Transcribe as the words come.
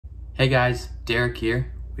Hey guys, Derek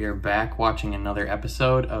here. We are back watching another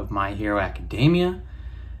episode of My Hero Academia.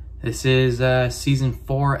 This is season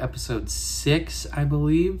 4, episode 6, I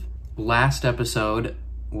believe. Last episode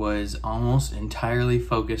was almost entirely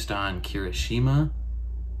focused on Kirishima,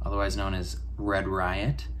 otherwise known as Red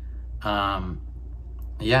Riot. Yeah,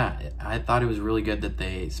 I thought it was really good that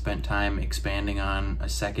they spent time expanding on a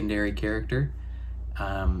secondary character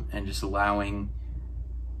and just allowing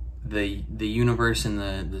the universe and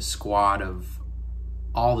the squad of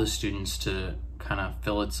all the students to kind of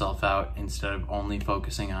fill itself out instead of only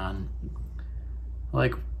focusing on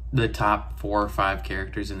like the top 4 or 5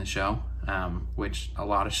 characters in the show, which a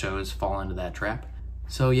lot of shows fall into that trap.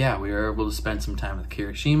 So yeah, we were able to spend some time with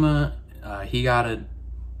Kirishima. He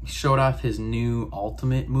showed off his new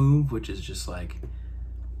ultimate move, which is just like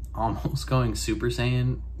almost going Super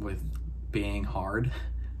Saiyan with being hard.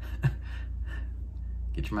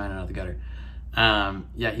 Get your mind out of the gutter.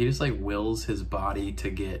 Yeah, he just like wills his body to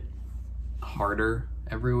get harder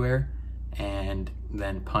everywhere and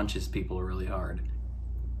then punches people really hard.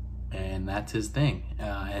 And that's his thing.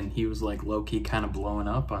 And he was like low-key kind of blowing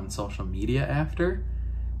up on social media after.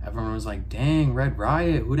 Everyone was like, dang, Red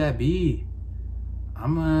Riot, who that be?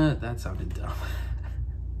 That sounded dumb.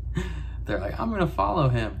 They're like, I'm gonna follow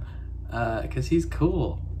him because he's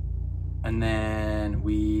cool. And then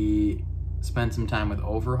we spent some time with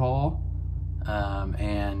Overhaul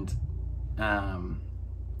and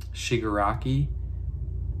Shigaraki.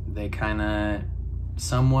 They kind of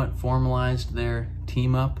somewhat formalized their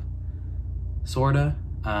team up, sorta,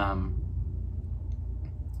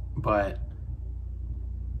 but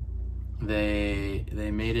they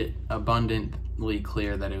made it abundantly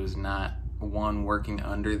clear that it was not one working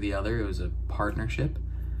under the other. It was a partnership,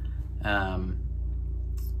 and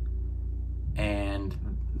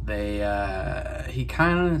he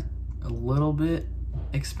kind of a little bit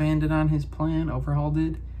expanded on his plan. Overhaul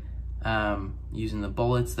did, using the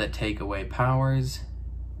bullets that take away powers.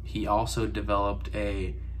 He also developed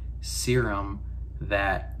a serum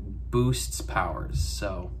that boosts powers,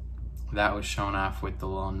 so that was shown off with the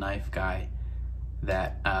little knife guy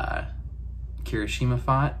that Kirishima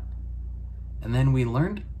fought. And then we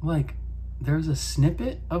learned, like, there was a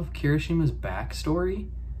snippet of Kirishima's backstory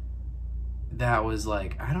that was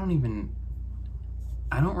like, I don't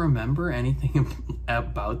remember anything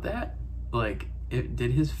about that. Like,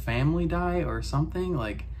 did his family die or something?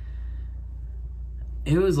 Like,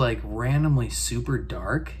 it was like randomly super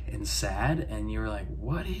dark and sad, and you were like,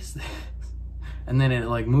 what is this? And then it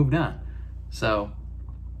like moved on. So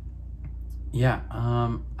yeah,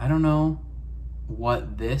 I don't know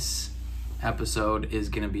what this episode is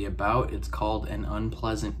gonna be about. It's called An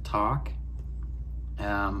Unpleasant Talk.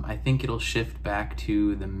 I think it'll shift back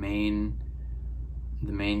to the main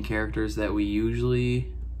characters that we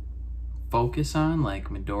usually focus on, like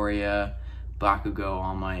Midoriya, Bakugo,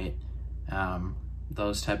 All Might,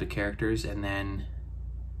 those type of characters, and then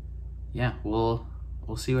yeah, we'll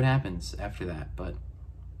see what happens after that. But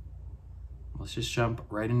let's just jump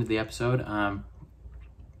right into the episode.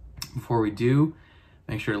 Before we do,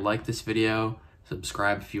 make sure to like this video,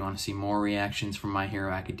 subscribe if you want to see more reactions from My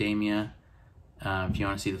Hero Academia. If you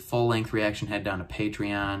want to see the full-length reaction, head down to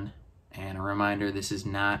Patreon. And a reminder, this is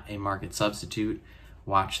not a market substitute.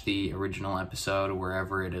 Watch the original episode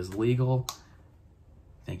wherever it is legal.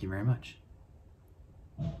 Thank you very much.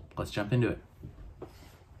 Let's jump into it.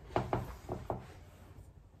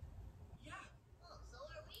 Yeah. Oh, so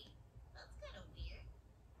are we. That's kind of weird.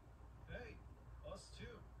 Hey, us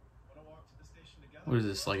too. Wanna walk to the station together? What is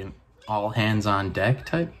this, like an all hands on deck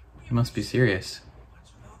type? You must be serious.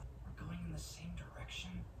 We're going in the same direction,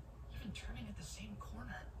 even turning at the same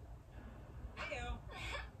corner. Heyo.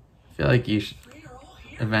 I feel like you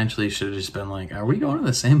eventually should have just been like, are we going to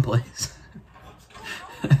the same place?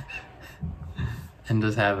 And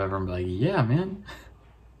just have everyone be like, yeah, man.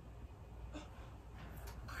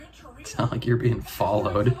 It's not like you're being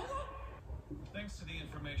followed. Thanks to the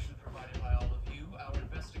information provided by all of you, our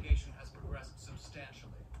investigation has progressed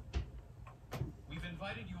substantially. We've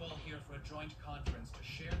invited you all here for a joint conference to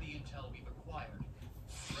share the intel we've acquired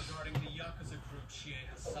regarding the Yakuza group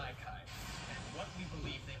Shieha Saikai and what we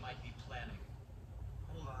believe they might be planning.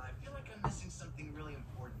 Hold on, I feel like I'm missing something really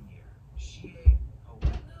important here. Shieha, oh,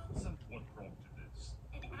 what now? What prompted this?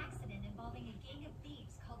 An accident involving a gang of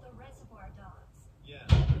thieves called the Reservoir Dogs. Yeah.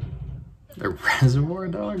 The Reservoir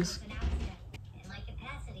Dogs? An accident. In my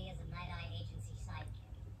capacity as a Night Eye Agency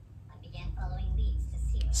sidekick, I began following leads to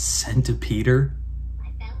see us. Centipeter?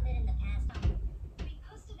 I found that in the past, we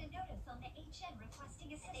posted a notice on the HN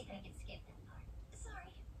requesting assistance. I think I can skip that part.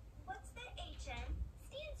 Sorry, what's the HN?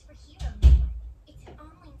 Stands for Hero Network. It's an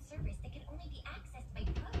online service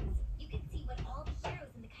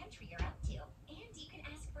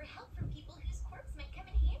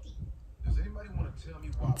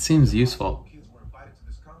seems useful. Kids were invited to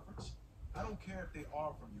this conference. I don't care if they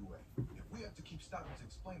are from UA. If we have to keep stopping to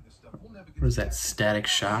explain this stuff, we'll never get. What is that, static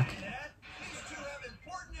shock? Dad, these two have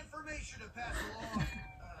important information to pass along.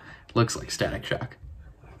 Looks like static shock.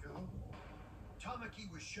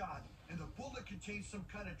 Tamaki was shot, and the bullet contains some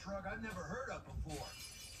kind of drug I've never heard of before.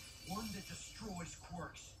 One that destroys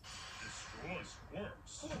quirks. Destroys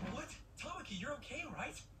quirks. Oh, what? Tamaki, you're okay,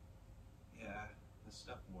 right? Yeah, this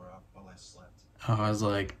stuff wore off while I slept. Oh, I was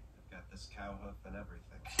like, I've got this cow hoof and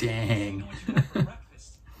everything. dang. What you had for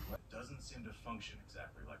breakfast? It doesn't seem to function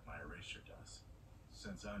exactly like my erasure does,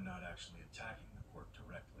 since I'm not actually attacking the quirk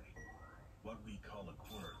directly. What we call a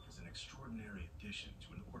quirk is an extraordinary addition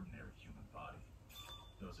to an ordinary human body.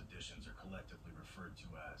 Those additions are collectively referred to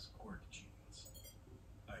as quirk genes.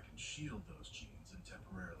 I can shield those genes and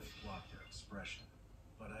temporarily block their expression,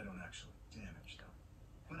 but I don't actually damage them.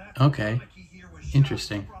 But after Okay. Tamaki here was shot,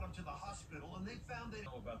 Interesting. we brought him to the hospital, and they found that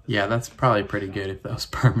Yeah, that's probably pretty good. If that was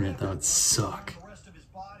permanent, that would suck. the rest of his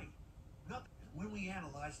body. When we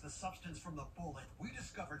analyzed the substance from the bullet, we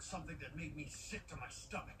discovered something that made me sick to my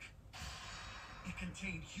stomach. It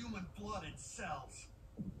contained human blood and cells.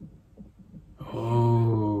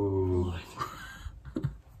 Oh.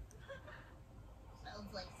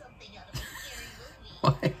 Sounds like something out of a scary movie.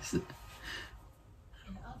 Why is it?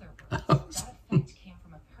 In other That words, was that effect came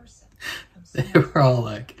from a person. They were all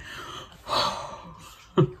like,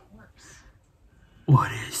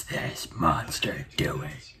 what is this monster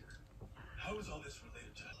doing? How is all this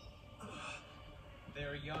related to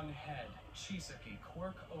Their young head, Chisaki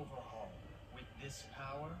Quirk Overhaul. With this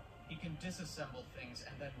power, he can disassemble things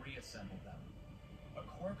and then reassemble them. A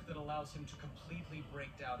quirk that allows him to completely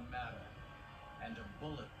break down matter. And a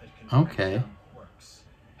bullet that can Okay. break down quirks.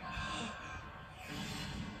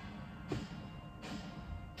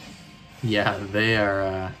 Yeah, they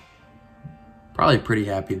are probably pretty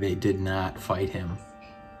happy they did not fight him.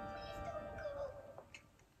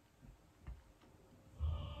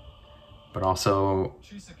 But also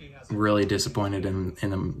Chisaki has really disappointed in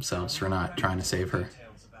themselves for not trying to save her.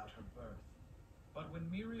 Details about her birth. But when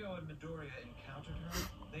Mirio and Midoriya encountered her,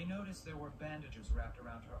 they noticed there were bandages wrapped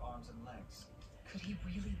around her arms and legs. Could he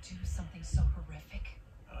really do something so horrific?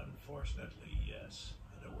 Unfortunately, yes.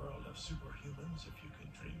 In a world of superhumans, if you can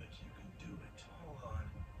dream it, you can do it. Hold on.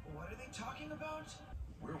 What are they talking about?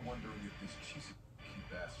 We're wondering if this Chisaki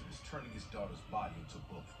bastard is turning his daughter's body into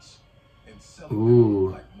bullets and selling them Ooh. on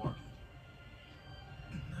the black market.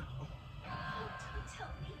 Don't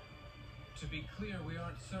tell me. To be clear, we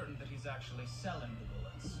aren't certain that he's actually selling the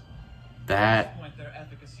bullets. At That, this point, their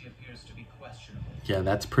efficacy appears to be questionable. yeah,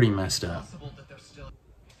 that's pretty messed It's up. possible that they're still...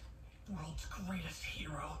 World's greatest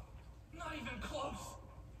hero. Not even close.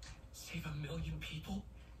 Save 1 million people?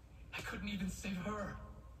 I couldn't even save her.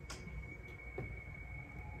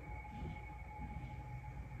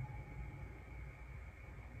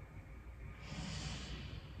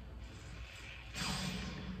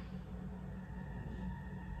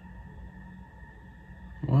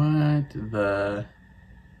 What the?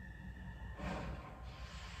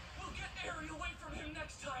 We'll get Eri away from him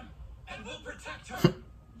next time, and we'll protect her.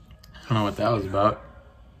 I don't know what that was about.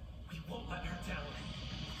 We won't let her down.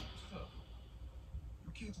 So,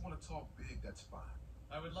 you kids want to talk big, that's fine.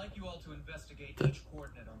 I would like you all to investigate each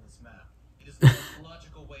coordinate on this map. It is the most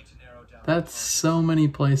logical way to narrow down... That's so many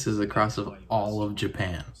places across of all of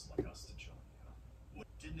Japan. Like us to join you.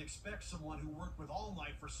 Didn't expect someone who worked with All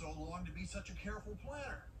Might for so long to be such a careful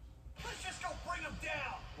planner. Let's just go bring him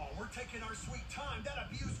down while we're taking our sweet time. That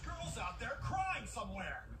abused girl's out there crying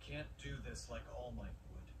somewhere. We can't do this like All Might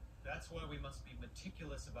would. That's why we must be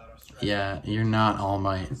meticulous about our strategy. Yeah, you're not All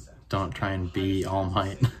Might. Don't try and be All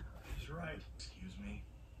Might. He's right. Excuse me.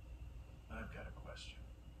 I've got a question.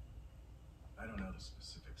 I don't know the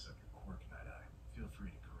specifics of your quirk, Night Eye. Feel free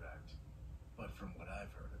to correct. But from what I've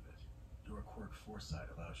heard of it, your quirk foresight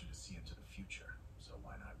allows you to see into the future. So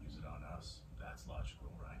why not use it on us? That's logical,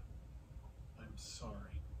 right? I'm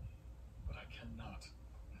sorry, but I cannot.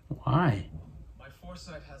 Why? My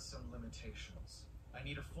foresight has some limitations. I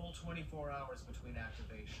need a full 24 hours between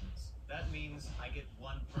activations. That means I get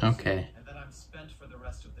one person, Okay. and then I'm spent for the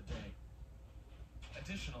rest of the day.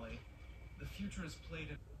 Additionally, the future is played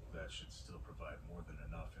in... That should still provide more than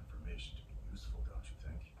enough information to be useful, don't you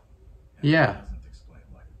think? And Yeah. It doesn't explain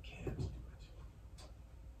why you can't do it.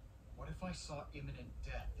 What if I saw imminent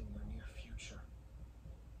death in your near future?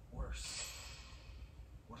 Worse.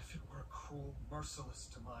 What if it were a cruel, merciless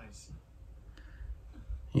demise?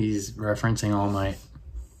 He's referencing All Might.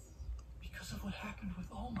 Because of what happened with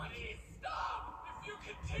All Might. Please stop! If you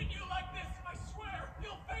continue like this, I swear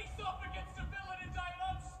you'll face off against a villain and die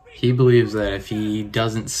an He believes that if he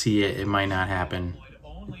doesn't see it, it might not happen.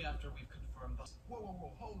 Only after we've confirmed the...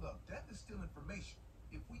 Whoa, hold up. Death is still information.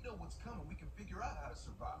 If we know what's coming, we can figure out how to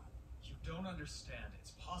survive. You don't understand.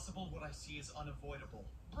 It's possible what I see is unavoidable.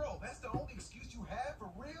 Bro, that's the only excuse you have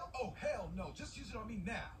for real? Oh, hell no. Just use it on me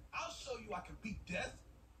now. I'll show you I can beat death.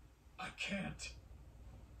 I can't.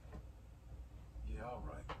 Yeah, all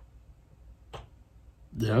right.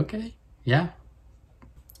 Okay, yeah.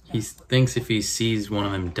 He thinks if he sees one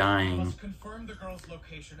of them dying, Must confirm the girl's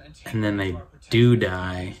location and take and then her they to our protection do as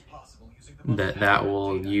die, soon as possible using the most that accurate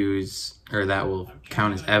will data. use, or that will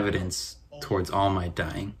count as evidence towards All Might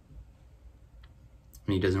dying.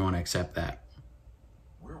 And he doesn't want to accept that.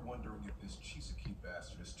 We're wondering if this Chisaki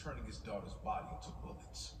bastard is turning his daughter's body into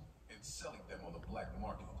bullets and selling them on the black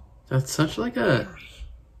market. That's such like a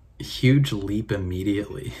huge leap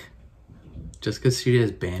immediately. Just because she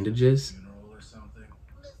has bandages. Funeral or something?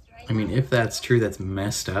 I mean, if that's true, that's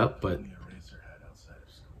messed up, but Only eraser had outside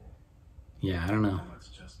of school. yeah, I don't know. Well, it's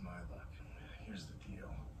just my luck. Here's the deal.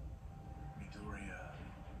 Midoriya,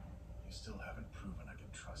 you still haven't proven I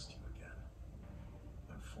can trust you again.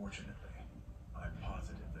 Unfortunately, I'm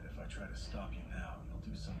positive that if I try to stop you now, you'll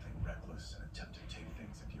do something reckless and attempt to take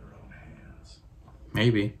things into your own hands.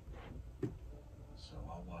 Maybe. So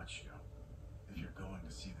I'll watch you. If you're going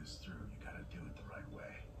to see this through, you gotta do it the right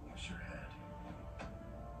way. Use your head.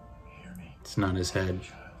 Hear me? It's not his head.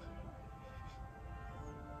 Child.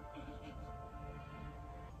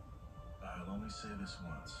 I'll only say this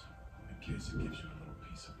once, in case it gives you a little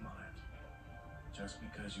peace of mind. Just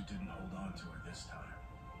because you didn't hold on to her this time,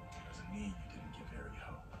 doesn't mean you didn't give Eri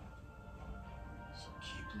hope. So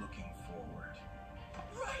keep looking forward.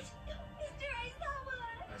 Right! Mr. Aizawa!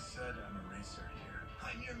 I said I'm Eraser here.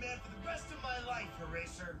 I'm your man for the rest of my life,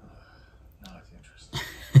 Eraser. Not interested.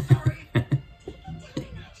 Sorry.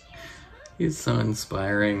 He's so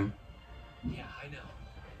inspiring. Yeah, I know.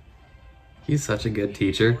 He's such a good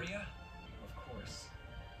teacher. Midoriya? Of course.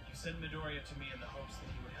 You sent Midoriya to me in the hopes that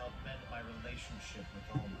he would help mend my relationship with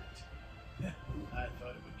All Might. I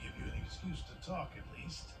thought it would give you an excuse to talk, at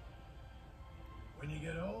least. When you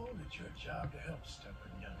get old, it's your job to help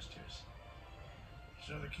stubborn youngsters.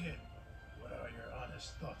 So the kid, what are your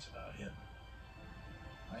honest thoughts about him?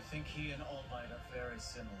 I think he and All Might are very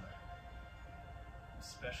similar.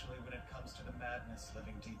 Especially when it comes to the madness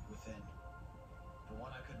living deep within. The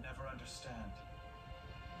one I could never understand.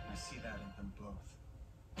 I see that in them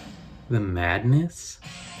both. The madness?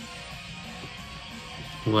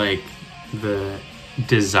 Like the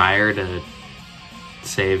desire to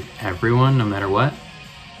save everyone no matter what?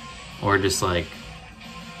 Or just like,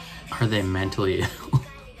 are they mentally ill?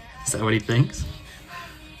 Is that what he thinks?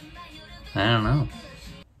 I don't know.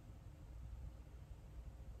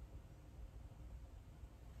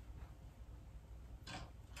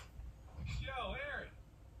 Yo, Eri!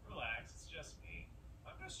 Relax, it's just me.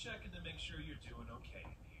 I'm just checking to make sure you're doing okay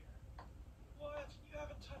in here. What? You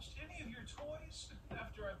haven't touched any of your toys?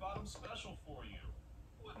 After I bought them special for you.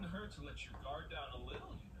 Wouldn't hurt to let your guard down a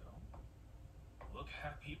little, you know. Look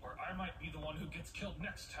happy or I might be the one who gets killed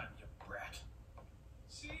next time, you brat.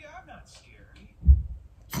 See, I'm not scary.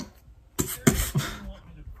 Where do you want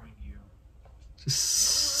me to bring you? Just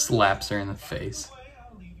slaps her in the face. Anyway,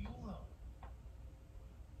 I'll leave you alone.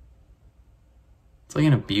 It's like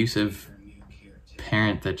an abusive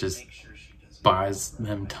parent that just buys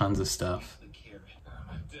them tons of stuff. I'm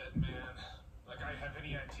a dead man. Like I have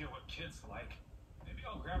any idea what kids like. Maybe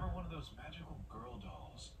I'll grab her one of those magical girl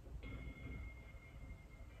dolls.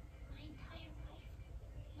 My entire life,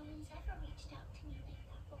 no one's ever reached out to me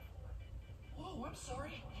like that before. Whoa, I'm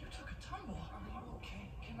sorry. You took a tumble. Are you okay?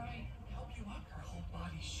 Can I help you up? Her whole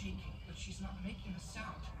body's shaking, but she's not making a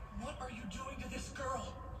sound. What are you doing to this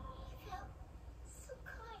girl? He felt so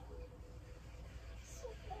kind. So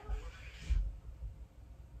warm.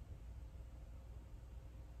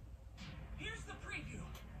 Here's the preview.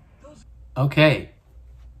 Those Okay.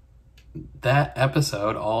 That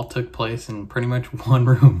episode all took place in pretty much one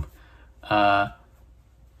room.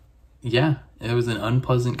 Yeah, it was an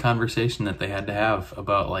unpleasant conversation that they had to have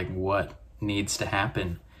about like what needs to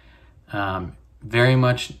happen. Very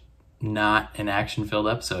much not an action-filled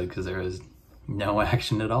episode because there was no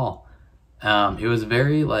action at all. It was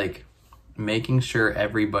very like making sure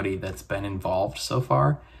everybody that's been involved so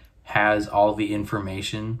far has all the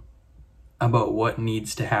information about what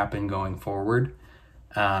needs to happen going forward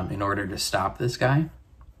in order to stop this guy.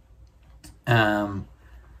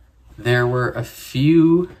 There were a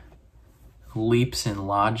few leaps in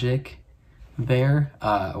logic there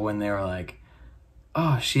when they were like,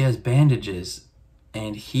 oh, she has bandages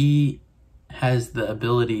and he has the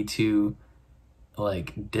ability to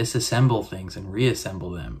like disassemble things and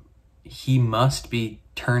reassemble them. He must be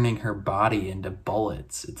turning her body into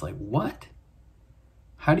bullets. It's like, what?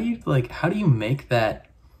 How do you make that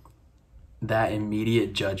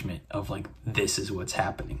immediate judgment of like, this is what's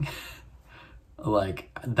happening? Like,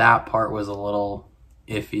 that part was a little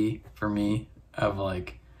iffy for me, of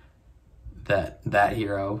like that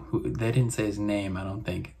hero who, they didn't say his name, I don't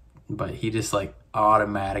think, but he just like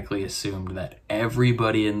automatically assumed that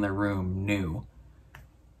everybody in the room knew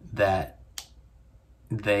that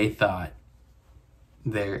they thought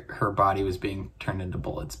her body was being turned into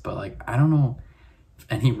bullets. But like, I don't know if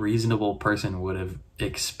any reasonable person would have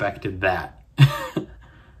expected that.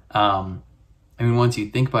 I mean, once you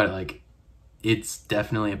think about it, like, it's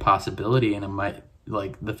definitely a possibility, and it might,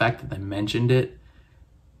 like, the fact that they mentioned it,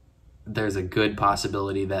 there's a good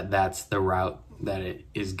possibility that that's the route that it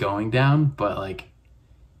is going down. But like,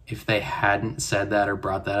 if they hadn't said that or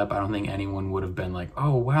brought that up, I don't think anyone would have been like,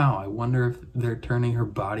 oh wow, I wonder if they're turning her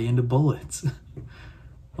body into bullets.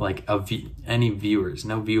 Like, any viewers,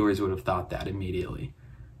 no viewers would have thought that immediately.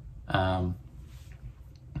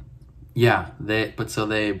 Yeah, so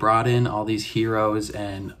they brought in all these heroes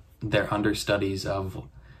and their understudies of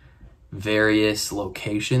various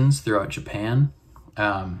locations throughout Japan,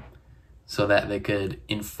 so that they could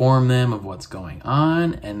inform them of what's going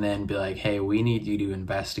on, and then be like, hey, we need you to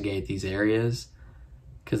investigate these areas.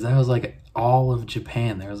 Because that was like all of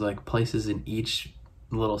Japan. There was like places in each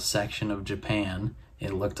little section of Japan,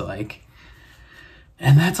 it looked like.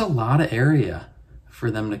 And that's a lot of area for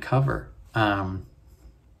them to cover. And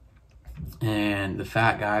the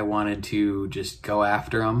fat guy wanted to just go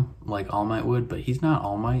after him like All Might would, but he's not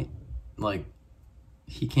All Might. Like,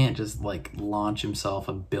 he can't just like launch himself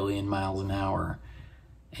 1 billion miles an hour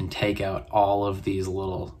and take out all of these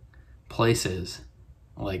little places.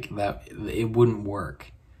 Like, that, it wouldn't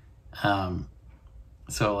work.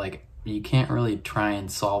 So like, you can't really try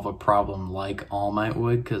and solve a problem like All Might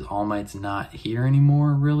would, because All Might's not here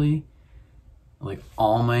anymore, really. Like,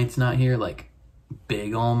 All Might's not here, like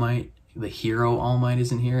big All Might, the hero All Might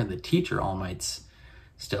isn't here, and the teacher All Might's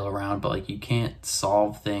still around, but like, you can't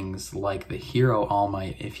solve things like the hero All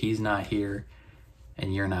Might if he's not here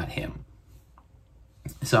and you're not him.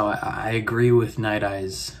 So I agree with Night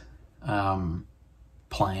Eye's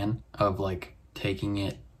plan of like taking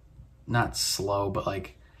it not slow, but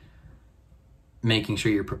like making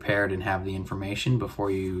sure you're prepared and have the information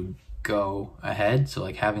before you go ahead. So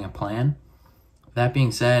like, having a plan. That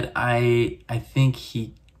being said, I think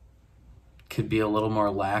he could be a little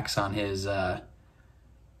more lax on his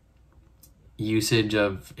usage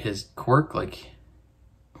of his quirk. Like,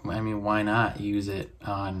 I mean, why not use it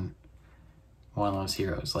on one of those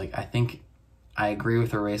heroes? Like, I think I agree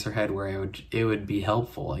with Eraserhead where it would be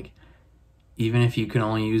helpful. Like, even if you can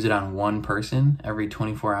only use it on one person every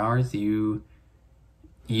 24 hours, you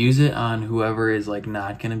use it on whoever is like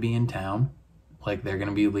not going to be in town. Like, they're going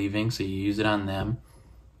to be leaving, so you use it on them,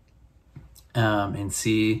 and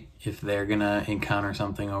see if they're going to encounter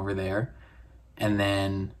something over there. And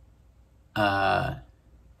then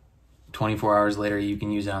 24 hours later, you can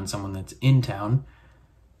use it on someone that's in town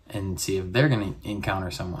and see if they're going to encounter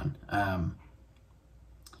someone.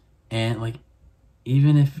 And like,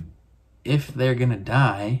 even if they're going to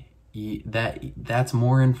die, that's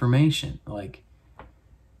more information. Like,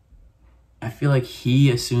 I feel like he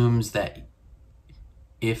assumes that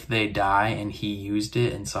if they die and he used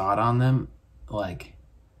it and saw it on them, like,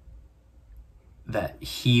 that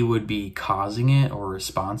he would be causing it or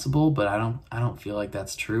responsible, but I don't feel like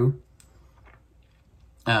that's true.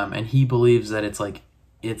 And he believes that it's like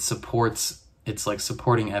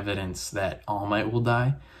supporting evidence that All Might will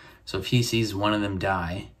die. So if he sees one of them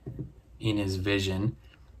die in his vision,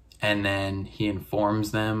 and then he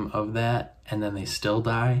informs them of that, and then they still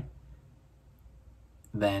die,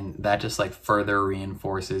 then that just like further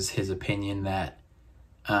reinforces his opinion that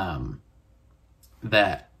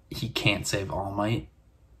that he can't save All Might,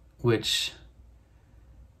 which,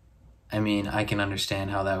 I mean, I can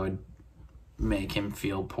understand how that would make him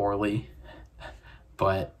feel poorly,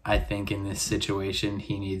 but I think in this situation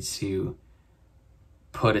he needs to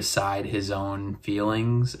put aside his own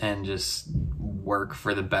feelings and just work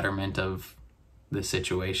for the betterment of the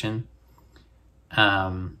situation.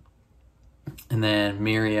 And then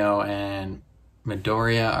Mirio and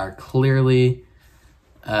Midoriya are clearly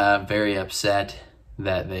very upset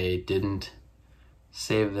that they didn't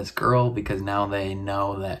save this girl, because now they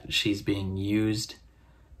know that she's being used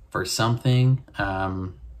for something,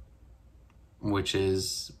 which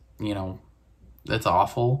is, you know, that's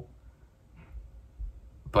awful.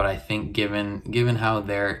 But I think given how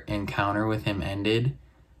their encounter with him ended,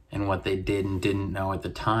 and what they did and didn't know at the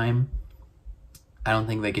time, I don't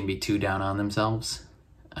think they can be too down on themselves.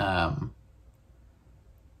 I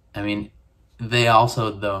mean, they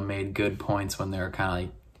also, though, made good points when they were kind of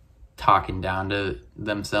like talking down to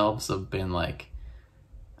themselves of being like,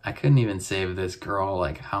 I couldn't even save this girl.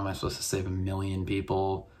 Like, how am I supposed to save 1 million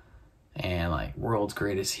people? And like, world's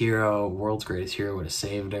greatest hero would have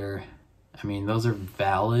saved her. I mean, those are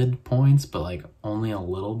valid points, but like only a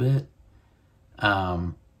little bit.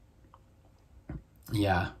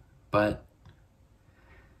 Yeah, but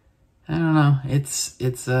I don't know.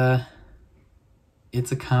 It's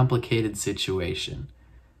a complicated situation.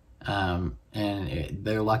 And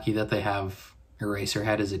they're lucky that they have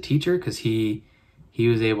Eraserhead as a teacher, because he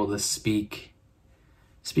was able to speak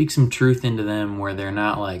some truth into them where they're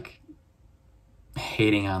not like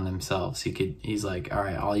hating on themselves. He's like, all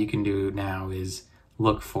right, all you can do now is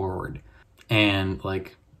look forward and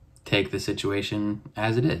like take the situation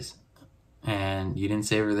as it is. And you didn't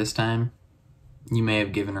save her this time. You may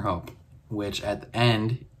have given her hope, which at the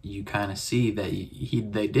end you kind of see that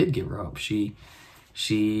they did give her hope. She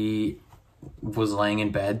was laying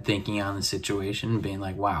in bed thinking on the situation, being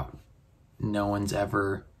like, wow, no one's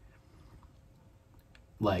ever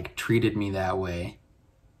like treated me that way.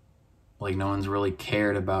 Like, no one's really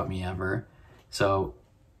cared about me ever. So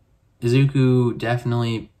Izuku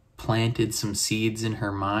definitely planted some seeds in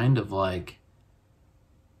her mind of like,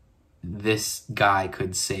 this guy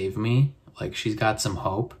could save me. Like, she's got some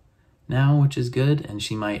hope now, which is good, and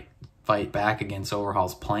she might fight back against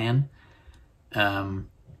Overhaul's plan,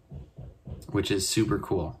 which is super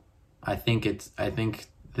cool. I think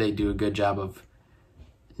they do a good job of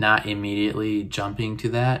not immediately jumping to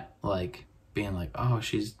that, like being like, oh,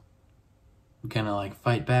 she's gonna like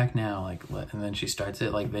fight back now, like, and then she starts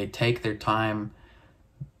it. Like, they take their time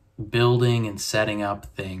building and setting up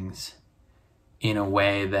things in a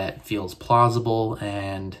way that feels plausible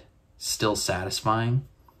and still satisfying.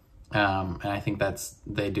 And I think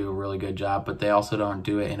they do a really good job, but they also don't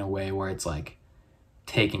do it in a way where it's like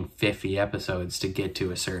taking 50 episodes to get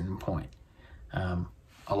to a certain point.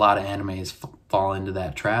 A lot of animes fall into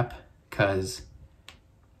that trap, because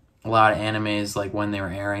a lot of animes, like when they were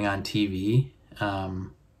airing on TV,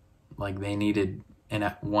 like they needed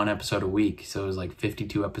one episode a week, so it was like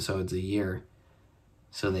 52 episodes a year.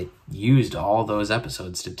 So they used all those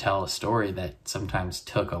episodes to tell a story that sometimes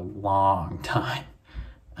took a long time.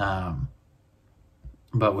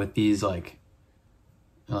 But with these like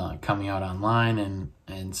coming out online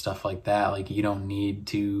and stuff like that, like, you don't need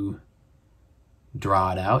to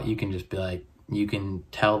draw it out. You can just be like, you can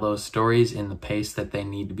tell those stories in the pace that they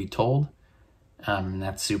need to be told. And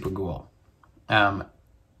that's super cool. I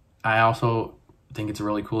also think it's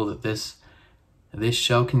really cool that this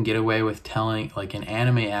show can get away with telling, like, an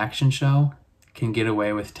anime action show can get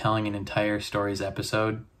away with telling an entire story's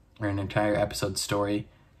episode, or an entire episode story,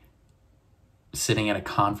 sitting at a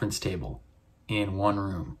conference table in one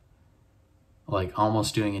room, like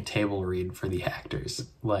almost doing a table read for the actors,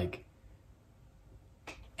 like,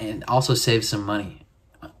 and also save some money.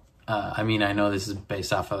 I mean, I know this is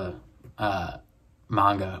based off of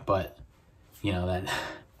manga, but you know,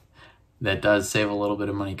 that does save a little bit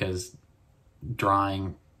of money, because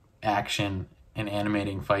drawing action and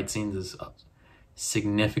animating fight scenes is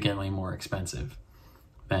significantly more expensive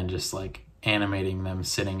than just like animating them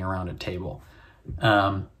sitting around a table.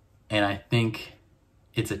 And I think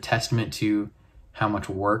it's a testament to how much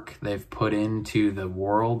work they've put into the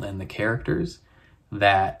world and the characters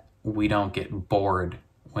that we don't get bored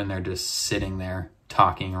when they're just sitting there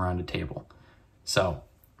talking around a table. So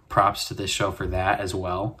props to this show for that as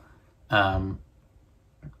well. I'm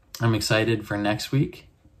excited for next week.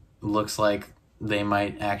 Looks like they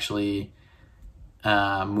might actually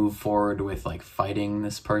move forward with like fighting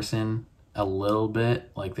this person a little bit.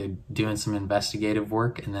 Like, they're doing some investigative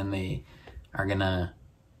work, and then they are gonna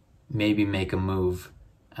maybe make a move.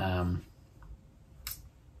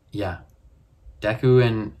 Yeah, Deku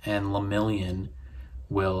and Lemillion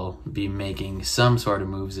will be making some sort of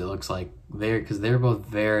moves, it looks like, because they're both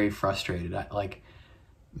very frustrated. Like,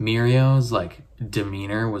 Mirio's like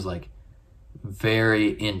demeanor was like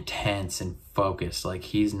very intense and focused. Like,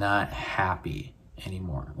 he's not happy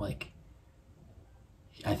anymore. Like,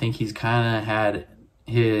 I think he's kind of had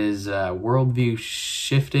his worldview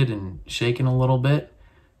shifted and shaken a little bit,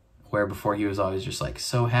 where before he was always just like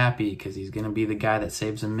so happy because he's gonna be the guy that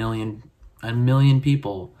saves a million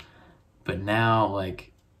people. But now,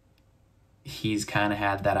 like, he's kind of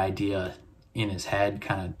had that idea in his head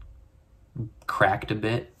kind of cracked a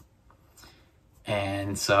bit,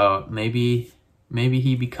 and so maybe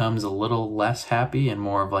he becomes a little less happy and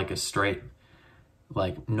more of like a straight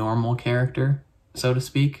like normal character, so to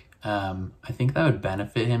speak. I think that would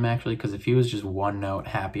benefit him actually, because if he was just one note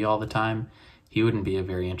happy all the time, he wouldn't be a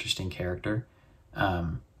very interesting character.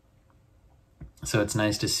 So it's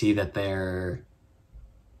nice to see that they're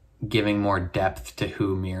giving more depth to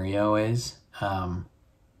who Mirio is. I'm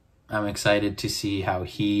excited to see how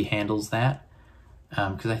he handles that,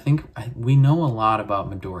 because I think we know a lot about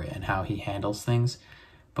Midoriya and how he handles things,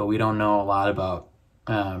 but we don't know a lot about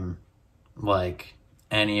like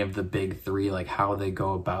any of the big three, like how they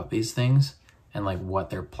go about these things and like what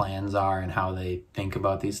their plans are and how they think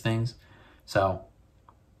about these things. So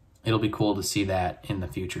it'll be cool to see that in the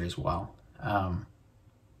future as well.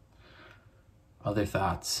 Other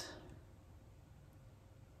thoughts?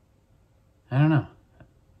 I don't know.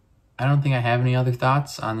 I don't think I have any other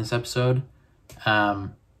thoughts on this episode. Let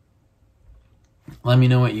me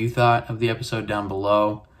know what you thought of the episode down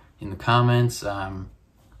below in the comments.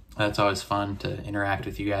 That's always fun to interact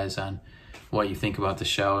with you guys on what you think about the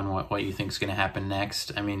show and what you think is going to happen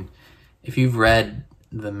next. I mean, if you've read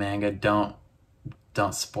the manga, don't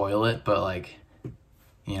spoil it, but like,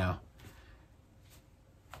 you know,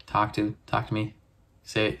 talk to me.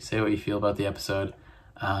 Say what you feel about the episode.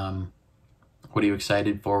 What are you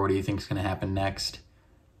excited for? What do you think is going to happen next?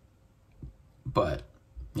 But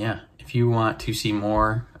yeah, if you want to see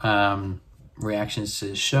more reactions to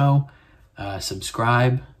the show,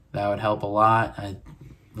 subscribe. That would help a lot.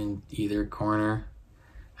 In either corner.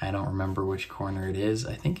 I don't remember which corner it is.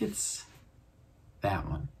 I think it's that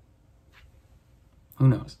one. Who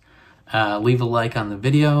knows? Leave a like on the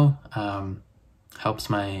video. Helps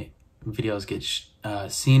my videos get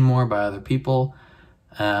seen more by other people.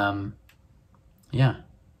 Yeah.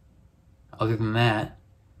 Other than that,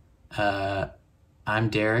 I'm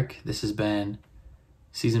Derek. This has been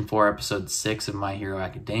Season 4, Episode 6 of My Hero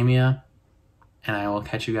Academia. And I will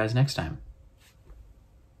catch you guys next time.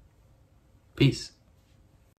 Peace.